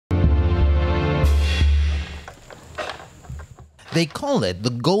They call it the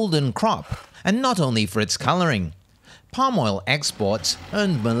golden crop, and not only for its coloring. Palm oil exports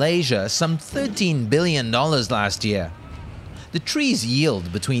earned Malaysia some $13 billion last year. The trees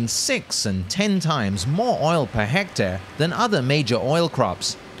yield between 6 and 10 times more oil per hectare than other major oil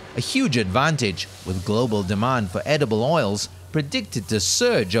crops, a huge advantage with global demand for edible oils predicted to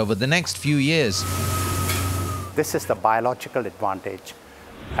surge over the next few years. This is the biological advantage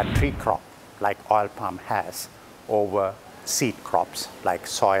a tree crop like oil palm has over seed crops like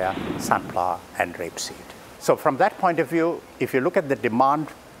soya, sunflower, and rapeseed. So from that point of view, if you look at the demand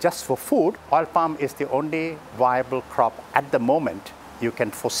just for food, oil palm is the only viable crop at the moment you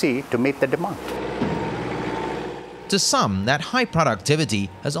can foresee to meet the demand. To some, that high productivity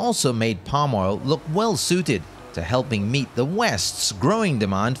has also made palm oil look well suited to helping meet the West's growing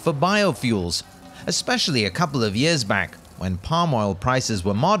demand for biofuels, especially a couple of years back when palm oil prices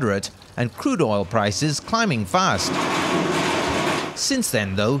were moderate and crude oil prices climbing fast. Since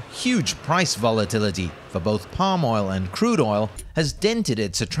then, though, huge price volatility for both palm oil and crude oil has dented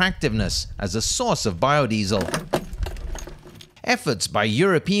its attractiveness as a source of biodiesel. Efforts by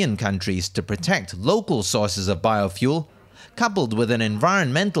European countries to protect local sources of biofuel, coupled with an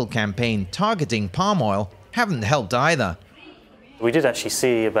environmental campaign targeting palm oil, haven't helped either. We did actually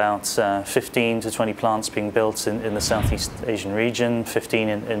see about 15 to 20 plants being built in the Southeast Asian region, 15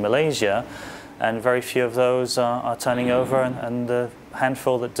 in Malaysia, and very few of those are turning over, and the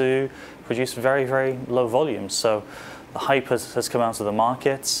handful that do produce very, very low volumes. So the hype has come out of the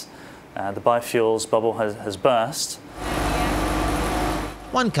market, the biofuels bubble has burst.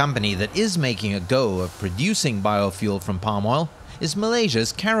 One company that is making a go of producing biofuel from palm oil is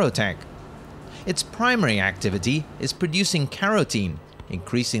Malaysia's Carotech. Its primary activity is producing carotene,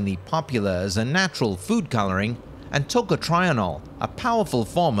 increasingly popular as a natural food coloring, and tocotrienol, a powerful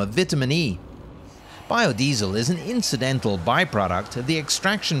form of vitamin E. Biodiesel is an incidental byproduct of the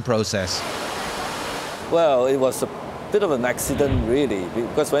extraction process. Well, it was a bit of an accident really,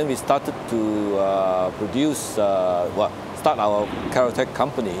 because when we started to start our Carotech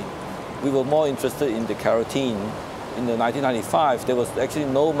company, we were more interested in the carotene. In the 1995, there was actually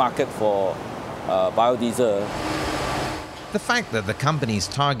no market for biodiesel. The fact that the company's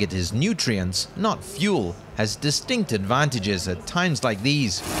target is nutrients, not fuel, has distinct advantages at times like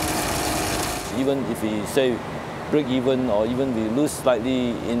these. Even if we say break even or even we lose slightly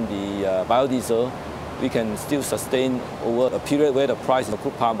in the biodiesel, we can still sustain over a period where the price of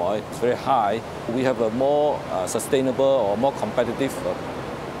crude palm oil is very high. We have a more sustainable or more competitive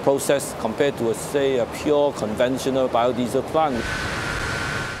process compared to, say, a pure conventional biodiesel plant.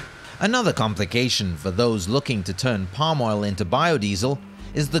 Another complication for those looking to turn palm oil into biodiesel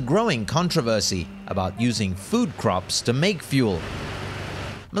is the growing controversy about using food crops to make fuel.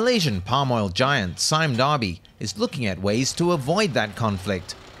 Malaysian palm oil giant Sime Darby is looking at ways to avoid that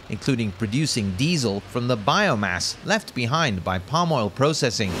conflict, including producing diesel from the biomass left behind by palm oil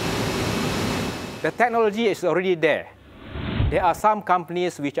processing. The technology is already there. There are some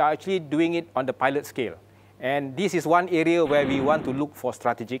companies which are actually doing it on the pilot scale. And this is one area where we want to look for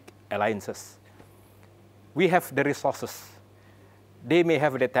strategic alliances. We have the resources. They may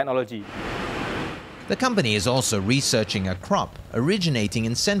have the technology. The company is also researching a crop originating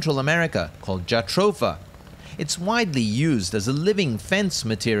in Central America called jatropha. It's widely used as a living fence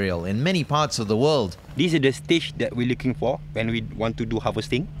material in many parts of the world. This is the stage that we're looking for when we want to do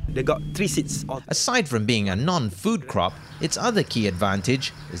harvesting. They got 3 seeds. Aside from being a non-food crop, its other key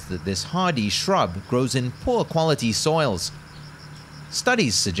advantage is that this hardy shrub grows in poor quality soils.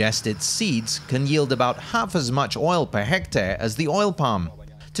 Studies suggest its seeds can yield about half as much oil per hectare as the oil palm.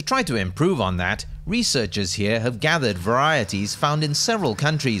 To try to improve on that, researchers here have gathered varieties found in several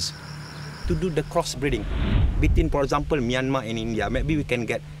countries. To do the crossbreeding between, for example, Myanmar and India, maybe we can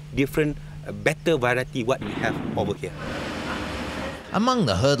get different, better variety what we have over here. Among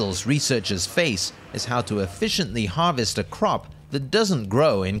the hurdles researchers face is how to efficiently harvest a crop that doesn't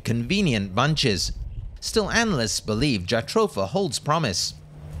grow in convenient bunches. Still, analysts believe jatropha holds promise.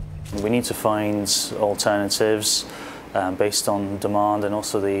 We need to find alternatives based on demand and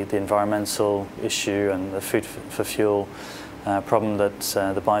also the environmental issue and the food for fuel problem that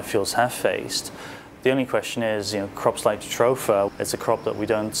the biofuels have faced. The only question is, crops like jatropha, it's a crop that we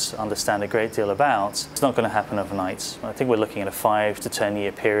don't understand a great deal about. It's not going to happen overnight. I think we're looking at a 5 to 10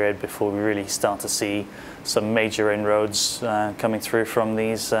 year period before we really start to see some major inroads coming through from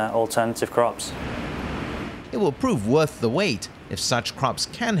these alternative crops. It will prove worth the wait if such crops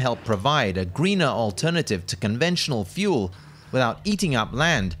can help provide a greener alternative to conventional fuel without eating up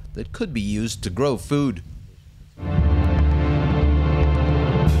land that could be used to grow food.